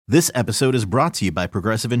This episode is brought to you by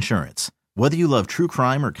Progressive Insurance. Whether you love true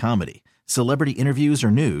crime or comedy, celebrity interviews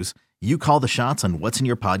or news, you call the shots on what's in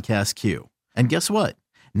your podcast queue. And guess what?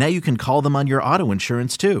 Now you can call them on your auto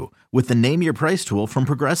insurance too with the Name Your Price tool from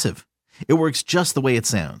Progressive. It works just the way it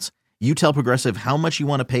sounds. You tell Progressive how much you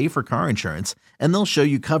want to pay for car insurance, and they'll show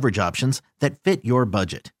you coverage options that fit your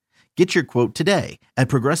budget. Get your quote today at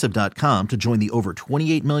Progressive.com to join the over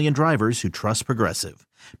 28 million drivers who trust Progressive.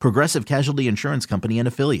 Progressive Casualty Insurance Company and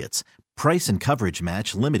Affiliates. Price and coverage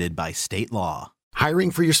match limited by state law. Hiring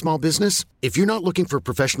for your small business? If you're not looking for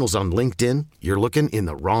professionals on LinkedIn, you're looking in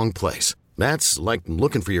the wrong place. That's like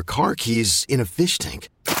looking for your car keys in a fish tank.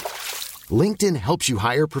 LinkedIn helps you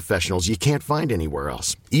hire professionals you can't find anywhere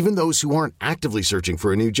else, even those who aren't actively searching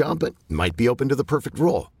for a new job but might be open to the perfect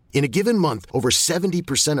role. In a given month, over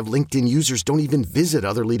 70% of LinkedIn users don't even visit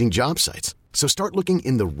other leading job sites. So start looking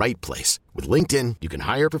in the right place. With LinkedIn, you can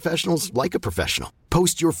hire professionals like a professional.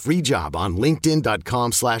 Post your free job on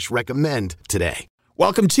linkedin.com/recommend today.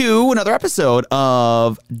 Welcome to another episode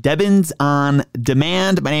of Debbins on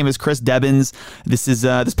Demand. My name is Chris Debbins. This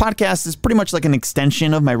podcast is pretty much like an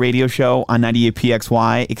extension of my radio show on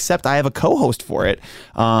 98PXY, except I have a co-host for it.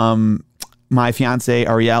 My fiance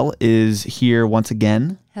Ariel is here once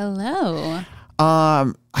again. Hello.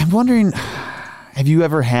 I'm wondering, have you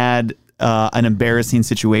ever had an embarrassing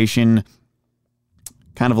situation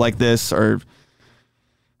kind of like this, or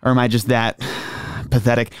am I just that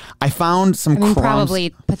pathetic? I found some crumbs.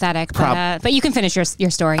 Probably pathetic, but you can finish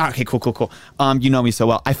your story. Okay, cool. You know me so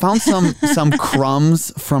well. I found some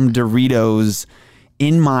crumbs from Doritos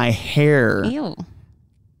in my hair. Ew.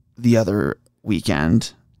 The other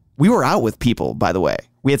weekend. We were out with people, by the way.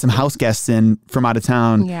 We had some house guests in from out of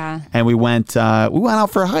town. Yeah. And we went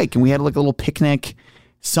out for a hike, and we had like a little picnic.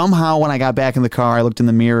 Somehow when I got back in the car, I looked in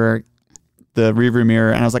the mirror, the rearview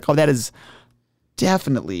mirror, and I was like, oh, that is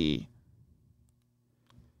definitely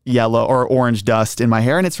yellow or orange dust in my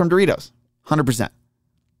hair, and it's from Doritos. 100%.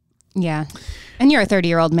 Yeah. And you're a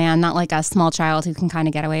 30-year-old man, not like a small child who can kind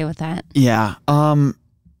of get away with that. Yeah.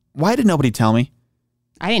 Why did nobody tell me?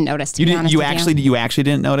 I didn't notice, to you be didn't. honest You with actually, you actually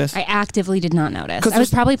didn't notice? I actively did not notice. I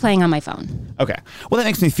was probably playing on my phone. Okay. Well, that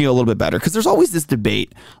makes me feel a little bit better, because there's always this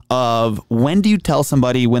debate of when do you tell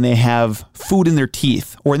somebody when they have food in their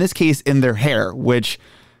teeth, or in this case, in their hair, which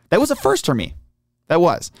that was a first for me. That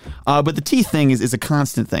was. But the teeth thing is a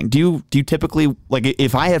constant thing. Do you typically, like,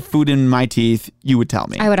 if I had food in my teeth, you would tell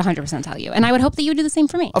me? I would 100% tell you. And I would hope that you would do the same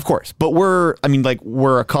for me. Of course. But we're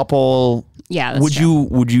a couple. Yeah, that's true.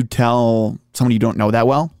 Would you tell someone you don't know that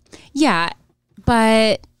well? Yeah,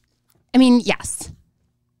 but I mean, yes,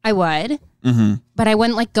 I would. Mm-hmm. But I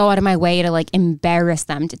wouldn't go out of my way to embarrass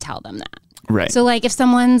them to tell them that. Right. So if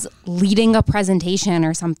someone's leading a presentation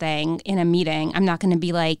or something in a meeting, I'm not going to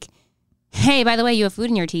be like, hey, by the way, you have food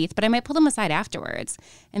in your teeth. But I might pull them aside afterwards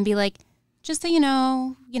and be like, just so you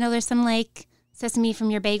know, there's some sesame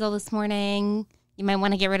from your bagel this morning. You might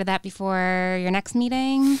want to get rid of that before your next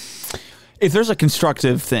meeting. If there's a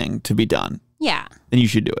constructive thing to be done, yeah, then you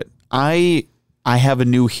should do it. I have a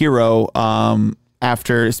new hero.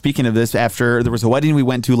 After there was a wedding we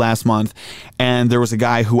went to last month, and there was a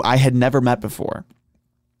guy who I had never met before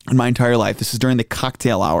in my entire life. This is during the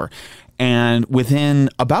cocktail hour. And within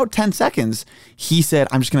about 10 seconds, he said,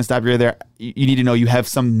 I'm just going to stop you right there. You need to know you have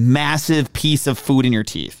some massive piece of food in your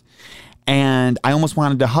teeth. And I almost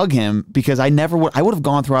wanted to hug him, because I would have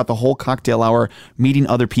gone throughout the whole cocktail hour, meeting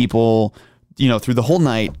other people, through the whole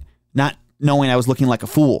night, not knowing I was looking like a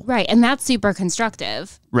fool. Right. And that's super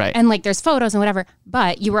constructive. Right. And there's photos and whatever,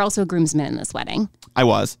 but you were also a groomsman in this wedding. I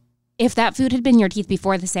was. If that food had been in your teeth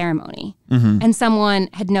before the ceremony, mm-hmm. and someone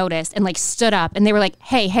had noticed and stood up and they were like,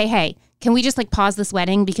 hey, can we just pause this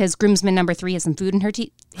wedding because groomsman number 3 has some food in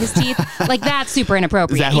his teeth? That's super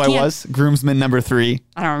inappropriate. Is that who I was? Groomsman number 3?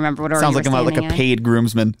 I don't remember what order. Sounds like I'm like a paid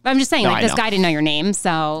groomsman. But I'm just saying, this guy didn't know your name,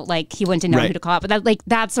 so he wouldn't know who to call it. But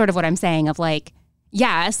that's sort of what I'm saying of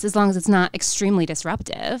yes, as long as it's not extremely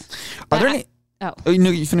disruptive. Are there any? Oh,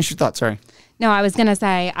 no, you finish your thought. Sorry. No, I was gonna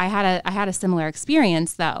say I had a similar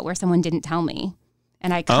experience though, where someone didn't tell me,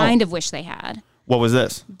 and I kind of wish they had. What was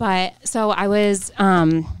this? But so I was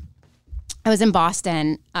in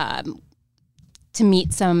Boston to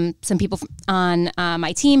meet some people on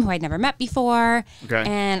my team who I'd never met before. Okay.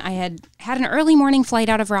 And I had an early morning flight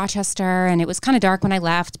out of Rochester, and it was kind of dark when I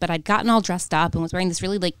left, but I'd gotten all dressed up and was wearing this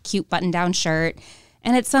really cute button-down shirt.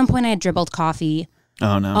 And at some point I had dribbled coffee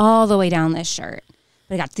all the way down this shirt.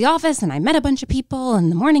 But I got to the office and I met a bunch of people,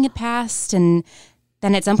 and the morning had passed, and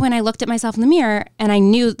then at some point I looked at myself in the mirror and I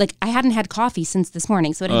knew I hadn't had coffee since this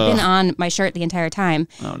morning. So it had been on my shirt the entire time.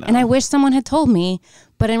 Oh, no. And I wish someone had told me,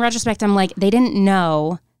 but in retrospect, I'm they didn't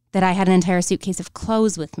know that I had an entire suitcase of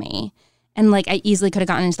clothes with me. And like I easily could have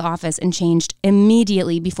gotten into the office and changed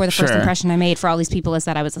immediately before the first impression I made for all these people is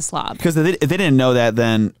that I was a slob. Because if they didn't know that,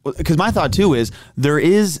 then because my thought too is there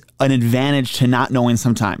is an advantage to not knowing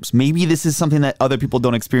sometimes. Maybe this is something that other people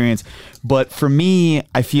don't experience, but for me,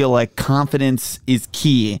 I feel like confidence is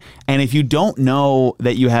key. And if you don't know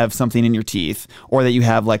that you have something in your teeth or that you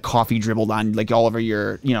have like coffee dribbled on like all over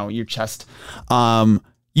your chest,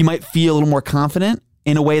 you might feel a little more confident.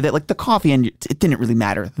 In a way that like the coffee and it didn't really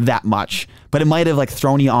matter that much, but it might have like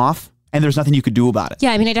thrown you off and there's nothing you could do about it. Yeah,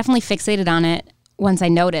 I mean, I definitely fixated on it once I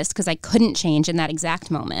noticed because I couldn't change in that exact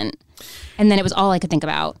moment. And then it was all I could think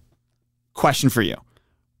about. Question for you.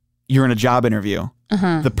 You're in a job interview.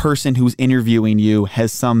 The person who's interviewing you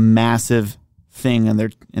has some massive thing in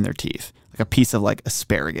their teeth, like a piece of like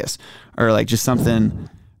asparagus or like just something.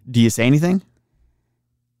 Do you say anything?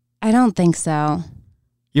 I don't think so.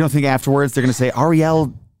 You don't think afterwards they're going to say,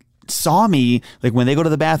 Ariel saw me? Like when they go to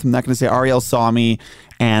the bathroom, they're not going to say, Ariel saw me.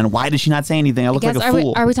 And why did she not say anything? I look like a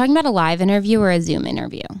fool. Are we talking about a live interview or a Zoom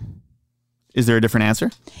interview? Is there a different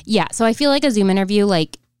answer? Yeah. So I feel like a Zoom interview,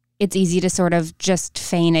 like it's easy to sort of just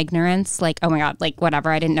feign ignorance. Like, oh my God, like whatever.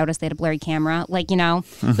 I didn't notice they had a blurry camera. Like, you know,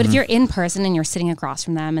 but if you're in person and you're sitting across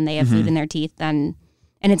from them and they have food in their teeth, then,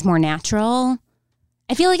 and it's more natural.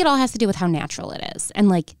 I feel like it all has to do with how natural it is. And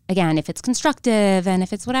like, again, if it's constructive and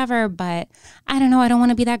if it's whatever, but I don't know. I don't want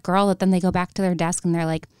to be that girl that then they go back to their desk and they're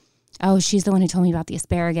like, oh, she's the one who told me about the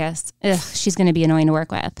asparagus. Ugh, she's going to be annoying to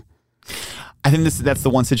work with. I think that's the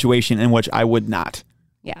one situation in which I would not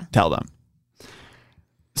tell them.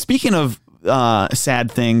 Speaking of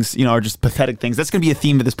sad things, or just pathetic things, that's going to be a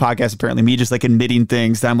theme of this podcast, apparently. Me just like admitting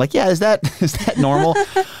things that I'm like, yeah, is that normal?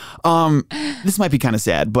 This might be kind of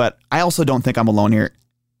sad, but I also don't think I'm alone here.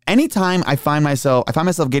 Anytime I find myself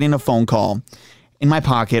getting a phone call in my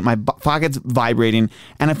pocket, my pocket's vibrating,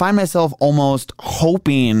 and I find myself almost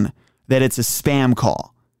hoping that it's a spam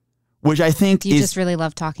call, which I think Do you just really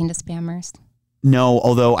love talking to spammers? No,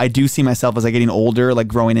 although I do see myself as I'm getting older, like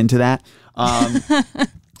growing into that. I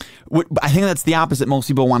think that's the opposite. Most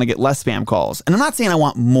people want to get less spam calls. And I'm not saying I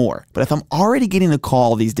want more, but if I'm already getting a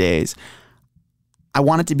call these days, I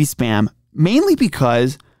want it to be spam, mainly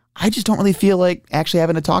because I just don't really feel like actually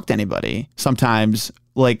having to talk to anybody sometimes,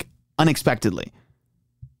 like unexpectedly.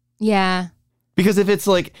 Yeah. Because if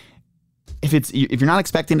you're not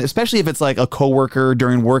expecting, especially if it's like a coworker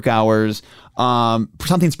during work hours,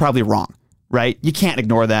 something's probably wrong, right? You can't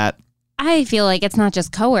ignore that. I feel like it's not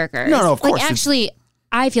just coworkers. No, of course. Like actually,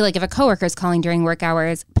 I feel like if a coworker is calling during work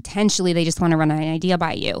hours, potentially they just want to run an idea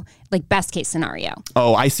by you. Like best case scenario.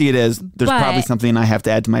 Oh, I see it as there's probably something I have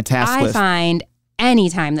to add to my task list. I find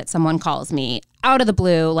anytime that someone calls me out of the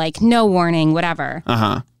blue, like no warning, whatever,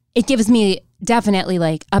 it gives me definitely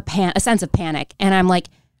like a sense of panic. And I'm like,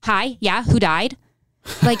 hi, yeah, who died?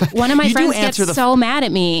 Like one of my friends gets so mad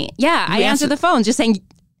at me. Yeah, I answer the phone just saying,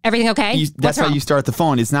 everything okay? That's how you start the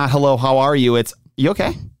phone. It's not hello, how are you? It's you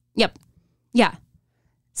okay? Yep. Yeah.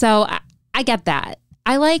 So I get that.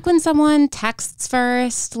 I like when someone texts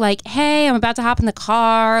first, like, hey, I'm about to hop in the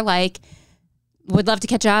car, like, would love to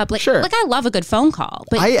catch up. Like, sure. Like I love a good phone call.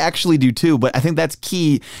 But I actually do too, but I think that's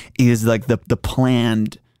key is like the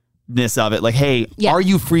plannedness of it. Like, hey, are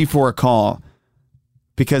you free for a call?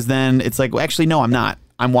 Because then it's like, well, actually, no, I'm not.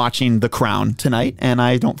 I'm watching The Crown tonight, and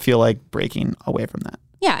I don't feel like breaking away from that.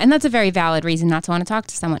 Yeah, and that's a very valid reason not to want to talk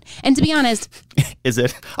to someone. And to be honest... Is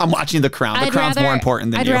it? I'm watching The Crown. The Crown's more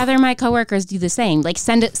important than you. I'd rather my coworkers do the same. Like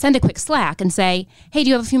send a quick Slack and say, hey, do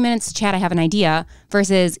you have a few minutes to chat? I have an idea.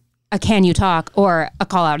 Versus a can you talk or a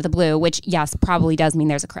call out of the blue, which, yes, probably does mean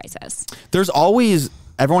there's a crisis.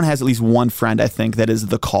 Everyone has at least one friend, I think, that is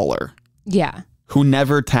the caller. Yeah. Who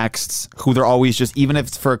never texts, who they're always just, even if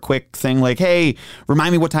it's for a quick thing like, hey,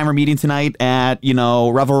 remind me what time we're meeting tonight at,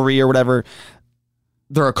 Revelry or whatever.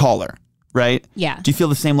 They're a caller, right? Yeah. Do you feel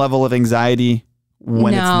the same level of anxiety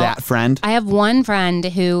when it's that friend? I have one friend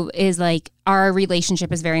who is like, our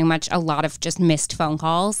relationship is very much a lot of just missed phone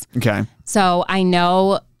calls. Okay. So I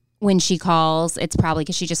know when she calls, it's probably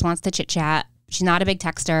because she just wants to chit chat. She's not a big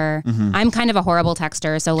texter. Mm-hmm. I'm kind of a horrible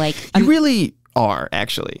texter. So like. You really are,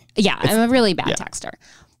 actually. Yeah, I'm a really bad texter.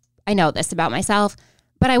 I know this about myself.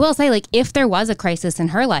 But I will say, like, if there was a crisis in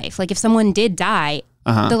her life, like if someone did die,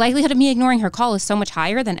 the likelihood of me ignoring her call is so much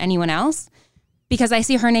higher than anyone else because I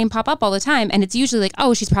see her name pop up all the time. And it's usually like,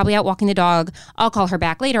 oh, she's probably out walking the dog. I'll call her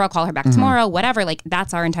back later. I'll call her back tomorrow, whatever. Like,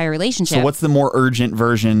 that's our entire relationship. So what's the more urgent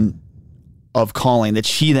version of calling that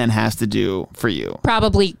she then has to do for you?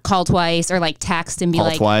 Probably call twice or like text and be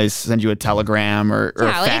call twice, send you a telegram or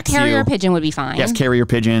like fax a carrier pigeon would be fine. Yes, carrier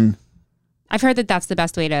pigeon. I've heard that that's the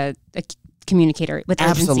best way to communicator with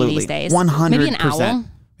urgency these days. 100%. Maybe an owl.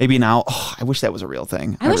 Maybe an owl. Oh, I wish that was a real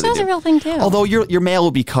thing. I wish that was a real thing too. Although your mail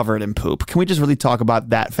will be covered in poop. Can we just really talk about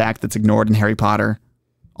that fact that's ignored in Harry Potter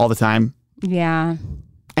all the time? Yeah.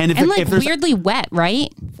 And if weirdly wet,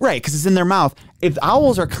 right? Right, because it's in their mouth. If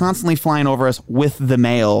owls are constantly flying over us with the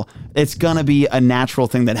mail, it's going to be a natural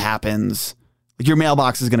thing that happens. Like your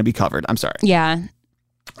mailbox is going to be covered. I'm sorry. Yeah.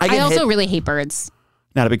 I also really hate birds.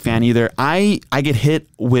 Not a big fan either. I get hit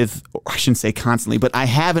with, I shouldn't say constantly, but I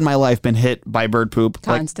have in my life been hit by bird poop.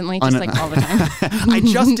 Constantly, all the time. I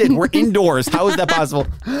just did. We're indoors. How is that possible?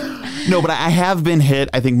 No, but I have been hit,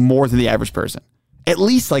 I think, more than the average person. At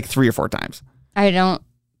least like 3 or 4 times. I don't.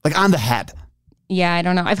 Like on the head. Yeah, I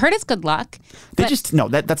don't know. I've heard it's good luck.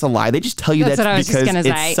 That's a lie. They just tell you that because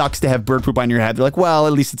it sucks to have bird poop on your head. They're like, well,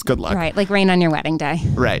 at least it's good luck. Right, like rain on your wedding day.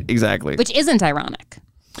 Right, exactly. Which isn't ironic.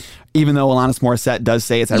 Even though Alanis Morissette does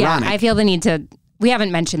say it's ironic. Yeah, I feel the need to. We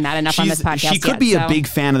haven't mentioned that enough on this podcast. She could be a big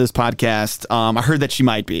fan of this podcast. I heard that she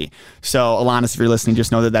might be. So, Alanis, if you're listening,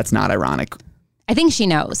 just know that that's not ironic. I think she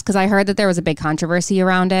knows because I heard that there was a big controversy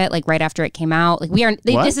around it, like right after it came out. Like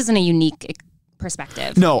this isn't a unique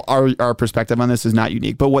perspective. No, our perspective on this is not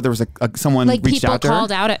unique. But what there was someone like reached out to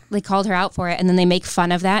her. They called her out for it, and then they make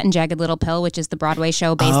fun of that in Jagged Little Pill, which is the Broadway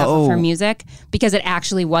show based off of her music, because it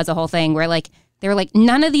actually was a whole thing where like. They were like,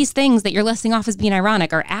 none of these things that you're listing off as being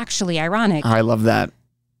ironic are actually ironic. I love that.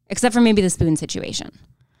 Except for maybe the spoon situation.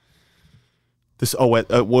 What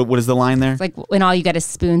is the line there? It's like when all you get is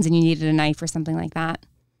spoons and you needed a knife or something like that.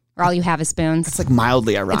 Or all you have is spoons. It's like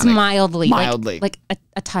mildly ironic. It's mildly. Like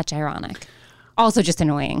a touch ironic. Also just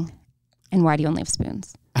annoying. And why do you only have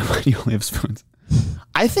spoons? Why do you only have spoons?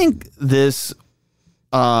 I think this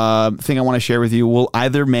thing I want to share with you will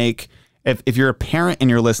either make... If you're a parent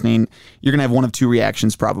and you're listening, you're going to have one of 2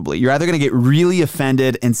 reactions probably. You're either going to get really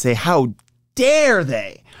offended and say, how dare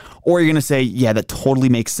they? Or you're going to say, yeah, that totally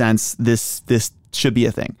makes sense. This should be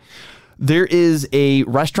a thing. There is a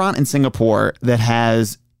restaurant in Singapore that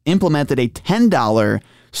has implemented a $10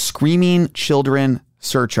 screaming children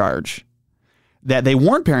surcharge that they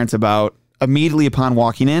warn parents about immediately upon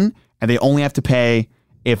walking in, and they only have to pay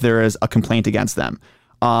if there is a complaint against them.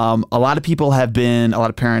 A lot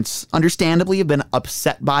of parents understandably have been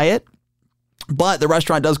upset by it, but the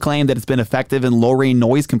restaurant does claim that it's been effective in lowering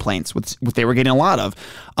noise complaints, which they were getting a lot of.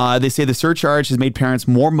 They say the surcharge has made parents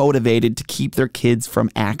more motivated to keep their kids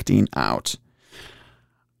from acting out.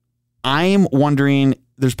 I'm wondering,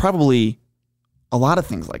 there's probably a lot of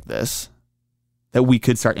things like this that we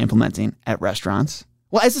could start implementing at restaurants.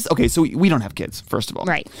 Well, so we don't have kids, first of all.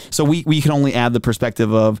 Right. So we can only add the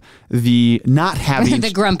perspective of the not having...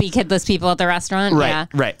 the grumpy, kidless people at the restaurant. Right, yeah.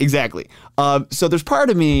 Right, exactly. So there's part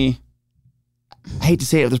of me, I hate to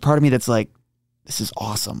say it, there's part of me that's like, this is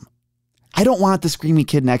awesome. I don't want the screaming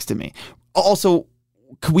kid next to me. Also,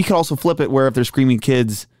 we could also flip it where if there's screaming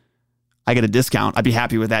kids, I get a discount. I'd be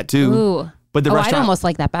happy with that too. Ooh. But I'd almost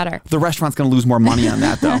like that better. The restaurant's going to lose more money on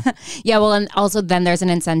that, though. Yeah, well, and also then there's an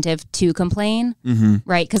incentive to complain,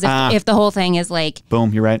 right? Because if the whole thing is like...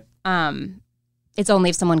 Boom, you're right. It's only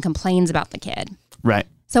if someone complains about the kid. Right.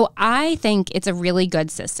 So I think it's a really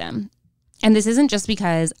good system. And this isn't just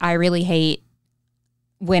because I really hate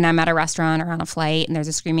when I'm at a restaurant or on a flight and there's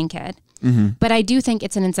a screaming kid. Mm-hmm. But I do think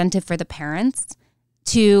it's an incentive for the parents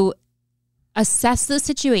to assess the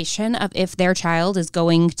situation of if their child is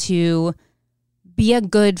going to... be a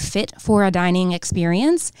good fit for a dining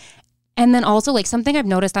experience. And then also like something I've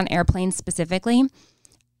noticed on airplanes specifically,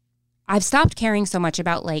 I've stopped caring so much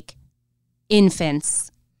about like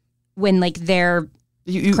infants when like they're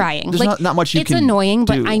crying. There's like, not much you can It's annoying,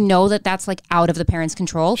 do. but I know that that's like out of the parent's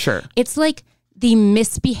control. Sure. It's like the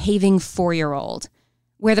misbehaving 4-year-old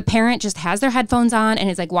where the parent just has their headphones on and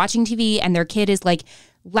is like watching TV and their kid is like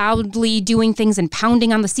loudly doing things and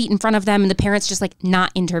pounding on the seat in front of them and the parent's just like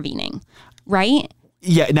not intervening. Right?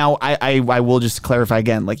 Yeah. Now, I will just clarify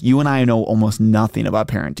again. Like you and I know almost nothing about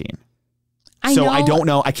parenting. I don't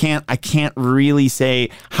know. I can't really say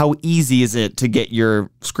how easy is it to get your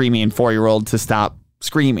screaming 4-year-old to stop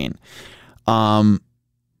screaming. But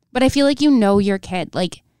I feel like you know your kid.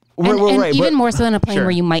 Like, and even more so in a plane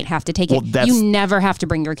where you might have to take it. You never have to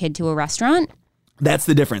bring your kid to a restaurant. That's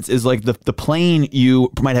the difference. Is like the plane,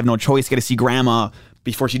 you might have no choice. Got to see grandma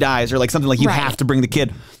before she dies, or like something like you have to bring the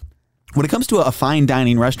kid. When it comes to a fine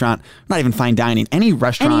dining restaurant, not even fine dining, any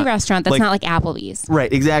restaurant that's like, not like Applebee's.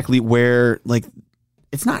 Right, exactly, where like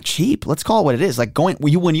it's not cheap. Let's call it what it is. Like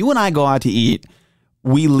when you and I go out to eat,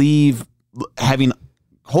 we leave having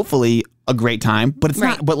hopefully a great time, but it's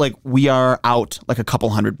not, but like we are out like a couple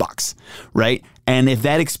 $100, right? And if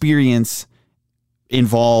that experience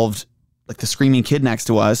involved like the screaming kid next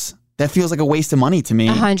to us, that feels like a waste of money to me.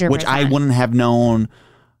 100%. Which I wouldn't have known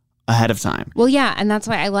ahead of time. Well, yeah, and that's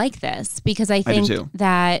why I like this, because I think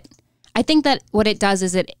that what it does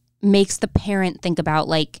is it makes the parent think about,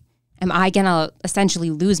 like, am I going to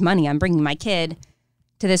essentially lose money on bringing my kid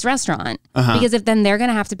to this restaurant? Because if then they're going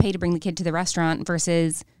to have to pay to bring the kid to the restaurant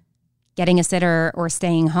versus getting a sitter or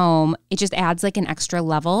staying home, it just adds like an extra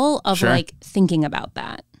level of like thinking about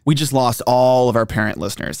that. We just lost all of our parent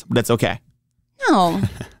listeners, but it's okay. No.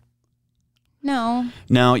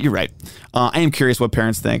 No, you're right. I am curious what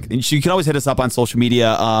parents think. You can always hit us up on social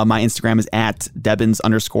media. My Instagram is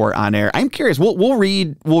 @Debbins_on-air. I'm curious. We'll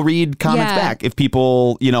read comments back if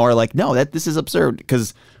people, are like, no, this is absurd,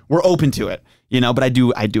 because we're open to it, but I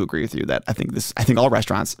do agree with you that I think all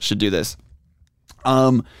restaurants should do this.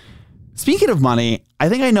 Speaking of money, I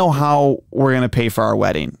think I know how we're going to pay for our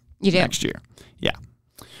wedding next year. Yeah.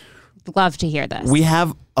 Love to hear this. We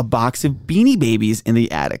have a box of Beanie Babies in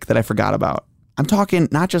the attic that I forgot about. I'm talking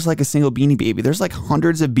not just like a single Beanie Baby. There's like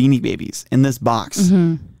hundreds of Beanie Babies in this box.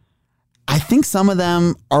 Mm-hmm. I think some of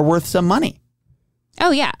them are worth some money.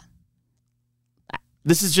 Oh, yeah.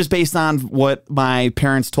 This is just based on what my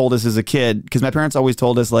parents told us as a kid, because my parents always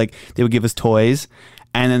told us, like, they would give us toys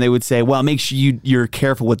and then they would say, well, make sure you're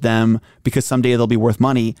careful with them because someday they'll be worth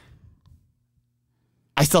money.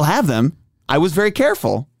 I still have them. I was very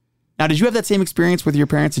careful. Now, did you have that same experience with your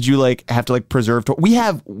parents? Did you have to preserve? Some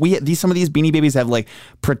of these Beanie Babies have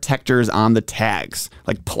protectors on the tags,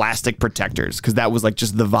 like plastic protectors, because that was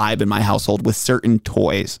just the vibe in my household with certain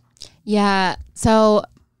toys. Yeah. So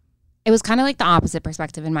it was kind of like the opposite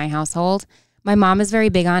perspective in my household. My mom is very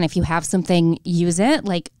big on, if you have something, use it.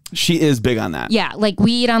 She is big on that. Yeah.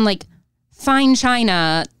 We eat on fine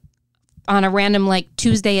china on a random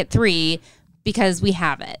Tuesday at 3. Because we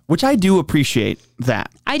have it. Which I do appreciate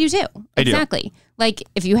that. I do too. Exactly.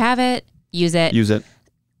 If you have it, use it. Use it.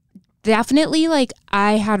 Definitely,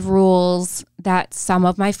 I had rules that some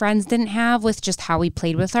of my friends didn't have with just how we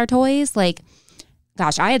played with our toys.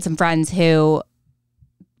 Gosh, I had some friends who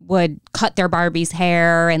would cut their Barbie's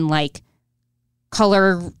hair and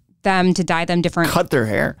color them to dye them different. Cut their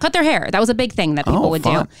hair? Cut their hair. That was a big thing that people would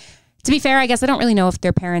do. To be fair, I guess I don't really know if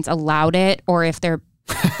their parents allowed it or if their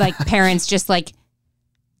parents just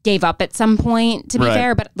gave up at some point, to be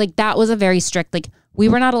fair, but that was a very strict, we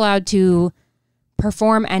were not allowed to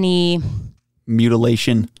perform any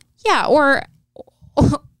mutilation. Yeah. Or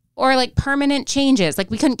permanent changes.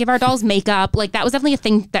 We couldn't give our dolls makeup. That was definitely a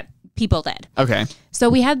thing that people did. Okay. So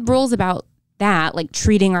we had rules about that,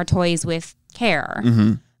 treating our toys with care,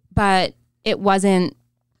 but it wasn't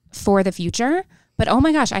for the future. But oh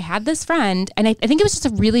my gosh, I had this friend, and I think it was just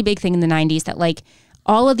a really big thing in the 90s that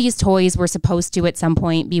all of these toys were supposed to at some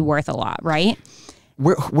point be worth a lot, right?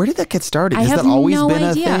 Where did that get started? Has that always been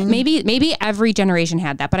a thing? Maybe every generation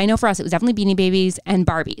had that, but I know for us it was definitely Beanie Babies and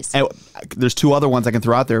Barbies. And there's two other ones I can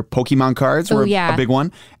throw out there. Pokemon cards were a big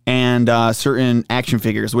one, and certain action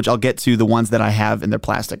figures, which I'll get to the ones that I have in their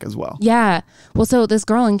plastic as well. Yeah. Well, so this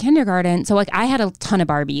girl in kindergarten, so I had a ton of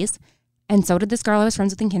Barbies, and so did this girl I was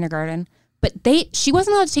friends with in kindergarten. But she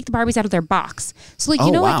wasn't allowed to take the Barbies out of their box. So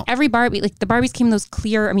every Barbie, the Barbies came in those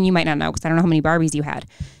clear, I mean, you might not know because I don't know how many Barbies you had.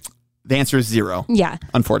 The answer is 0. Yeah.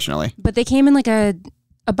 Unfortunately. But they came in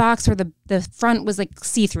a box where the front was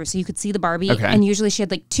see-through, so you could see the Barbie. Okay. And usually she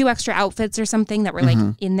had 2 extra outfits or something that were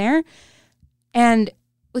in there. And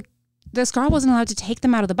this girl wasn't allowed to take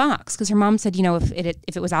them out of the box because her mom said,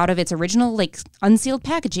 if it was out of its original unsealed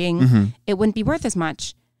packaging, it wouldn't be worth as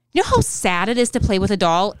much. You know how sad it is to play with a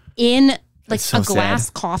doll in a glass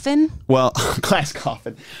coffin? Well, glass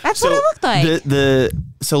coffin. That's what it looked like. The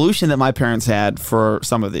solution that my parents had for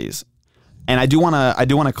some of these, and I do want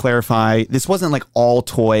to clarify, this wasn't all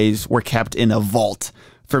toys were kept in a vault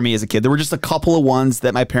for me as a kid. There were just a couple of ones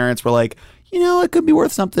that my parents were it could be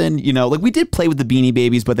worth something. We did play with the Beanie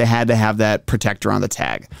Babies, but they had to have that protector on the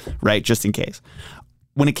tag, right? Just in case.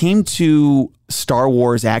 When it came to Star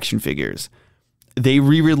Wars action figures, they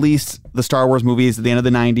re-released the Star Wars movies at the end of the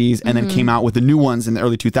 90s and then came out with the new ones in the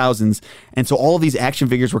early 2000s. And so all of these action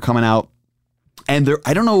figures were coming out. And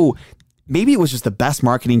I don't know, maybe it was just the best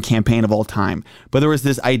marketing campaign of all time, but there was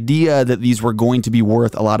this idea that these were going to be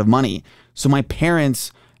worth a lot of money. So my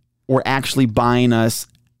parents were actually buying us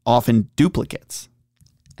often duplicates.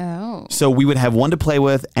 Oh. So we would have one to play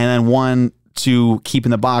with and then one to keep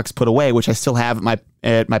in the box, put away, which I still have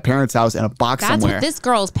at my parents' house in a box somewhere. That's what this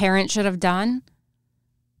girl's parents should have done.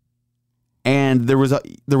 And there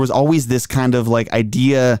was always this kind of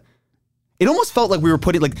idea. It almost felt like we were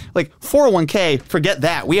putting 401k. Forget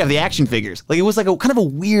that. We have the action figures. It was a kind of a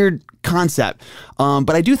weird concept. But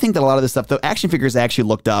I do think that a lot of this stuff, the action figures I actually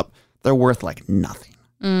looked up, they're worth nothing.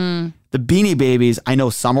 The Beanie Babies, I know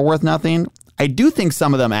some are worth nothing. I do think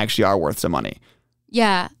some of them actually are worth some money.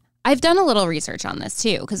 Yeah. I've done a little research on this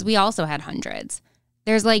too, because we also had hundreds.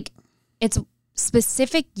 There's like, it's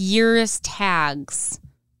specific years tags.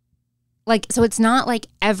 Like, so it's not like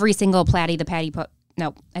every single Patty the Platypus.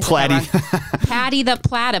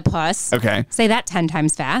 Okay. Say that 10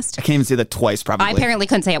 times fast. I can't even say that twice, probably. I apparently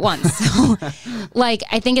couldn't say it once. So, like,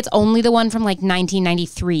 I think it's only the one from like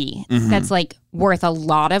 1993 that's like worth a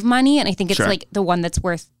lot of money. And I think it's like the one that's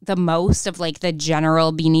worth the most of like the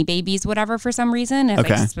general Beanie Babies, whatever, for some reason. It has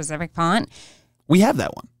like a specific font. We have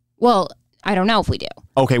that one. Well, I don't know if we do.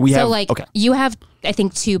 Okay, you have, I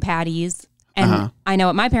think, 2 Patties. And I know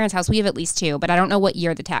at my parents' house, we have at least 2, but I don't know what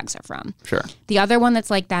year the tags are from. Sure. The other one that's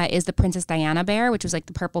like that is the Princess Diana bear, which was like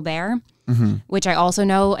the purple bear, which I also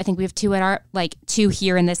know. I think we have 2 at our, like 2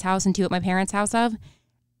 here in this house and 2 at my parents' house of.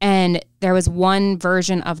 And there was one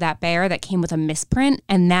version of that bear that came with a misprint,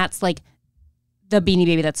 and that's like the Beanie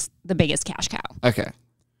Baby that's the biggest cash cow. Okay.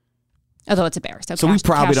 Although it's a bear. So we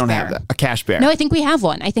probably don't have that. A cash bear. No, I think we have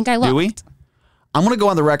one. I think I looked. Do we? I'm going to go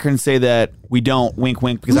on the record and say that we don't, wink,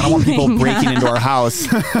 wink, because I don't want people breaking into our house.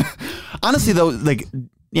 Honestly, though, like,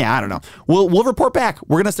 yeah, I don't know. We'll report back.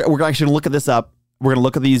 We're actually going to look at this up. We're going to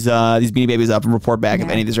look at these Beanie Babies up and report back if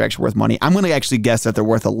any of these are actually worth money. I'm going to actually guess that they're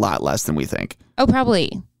worth a lot less than we think. Oh,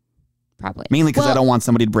 probably. Mainly because I don't want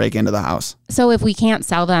somebody to break into the house. So if we can't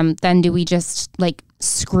sell them, then do we just like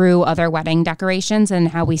screw other wedding decorations, and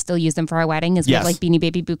how we still use them for our wedding is with like Beanie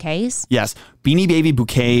Baby bouquets? Yes. Beanie Baby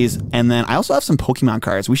bouquets. And then I also have some Pokemon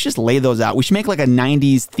cards. We should just lay those out. We should make like a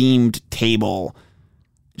 90s themed table.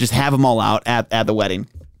 Just have them all out at the wedding.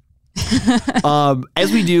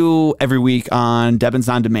 As we do every week on Debbins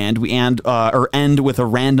On Demand, we end with a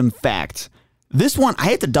random fact. This one, I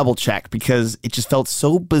had to double check because it just felt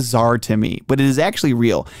so bizarre to me, but it is actually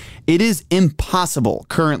real. It is impossible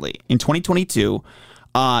currently in 2022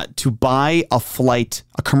 to buy a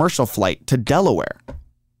commercial flight to Delaware.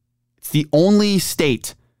 It's the only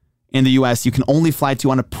state in the U.S. you can only fly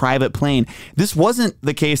to on a private plane. This wasn't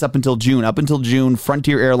the case up until June. Up until June,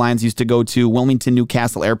 Frontier Airlines used to go to Wilmington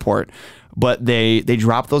Newcastle Airport, but they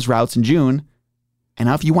dropped those routes in June. And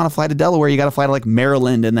now if you want to fly to Delaware, you got to fly to like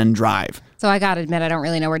Maryland and then drive. So I got to admit, I don't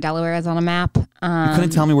really know where Delaware is on a map. You couldn't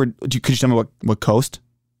tell me where. Could you tell me what coast,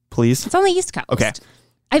 please? It's on the East Coast. Okay.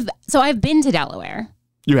 I've been to Delaware.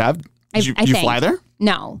 You have? Did you fly there?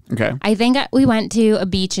 No. Okay. I think we went to a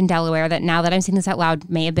beach in Delaware that, now that I'm saying this out loud,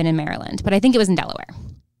 may have been in Maryland, but I think it was in Delaware.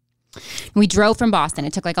 We drove from Boston.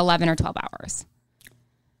 It took like 11 or 12 hours.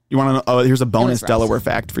 You want to know? Oh, here's a bonus Delaware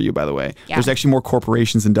fact for you, by the way. Yeah. There's actually more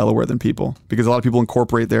corporations in Delaware than people, because a lot of people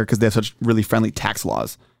incorporate there because they have such really friendly tax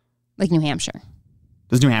laws. Like New Hampshire.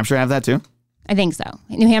 Does New Hampshire have that too? I think so.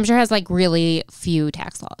 New Hampshire has like really few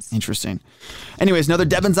tax laws. Interesting. Anyways, another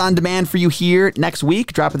Debbins On Demand for you here next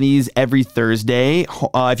week. Dropping these every Thursday.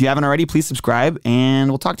 If you haven't already, please subscribe, and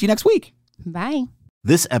we'll talk to you next week. Bye.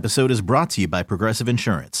 This episode is brought to you by Progressive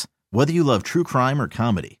Insurance. Whether you love true crime or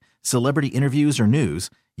comedy, celebrity interviews or news,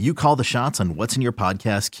 you call the shots on what's in your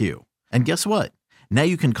podcast queue. And guess what? Now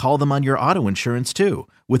you can call them on your auto insurance too,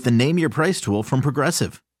 with the Name Your Price tool from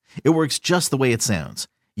Progressive. It works just the way it sounds.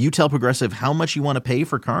 You tell Progressive how much you want to pay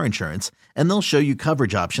for car insurance, and they'll show you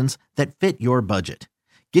coverage options that fit your budget.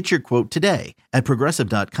 Get your quote today at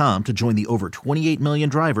Progressive.com to join the over 28 million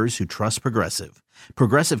drivers who trust Progressive.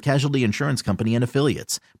 Progressive Casualty Insurance Company and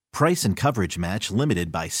Affiliates. Price and coverage match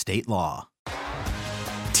limited by state law.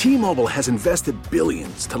 T-Mobile has invested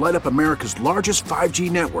billions to light up America's largest 5G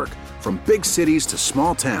network, from big cities to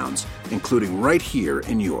small towns, including right here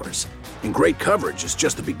in yours. And great coverage is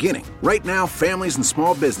just the beginning. Right now, families and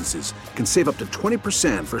small businesses can save up to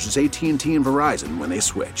 20% versus AT&T and Verizon when they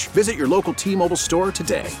switch. Visit your local T-Mobile store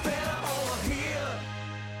today.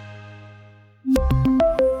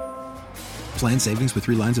 Plan savings with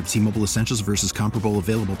 3 lines of T-Mobile Essentials versus comparable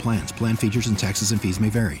available plans. Plan features and taxes and fees may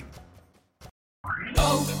vary.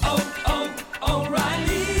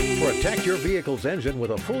 Protect your vehicle's engine with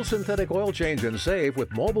a full synthetic oil change and save with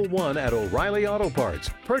Mobil 1 at O'Reilly Auto Parts.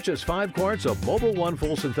 Purchase 5 quarts of Mobil 1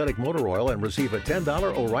 full synthetic motor oil and receive a $10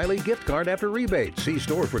 O'Reilly gift card after rebate. See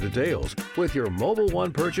store for details. With your Mobil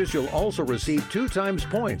 1 purchase, you'll also receive 2 times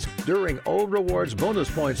points during O Rewards Bonus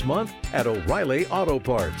Points Month at O'Reilly Auto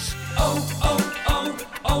Parts.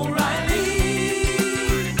 O'Reilly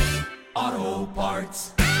Auto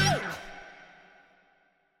Parts.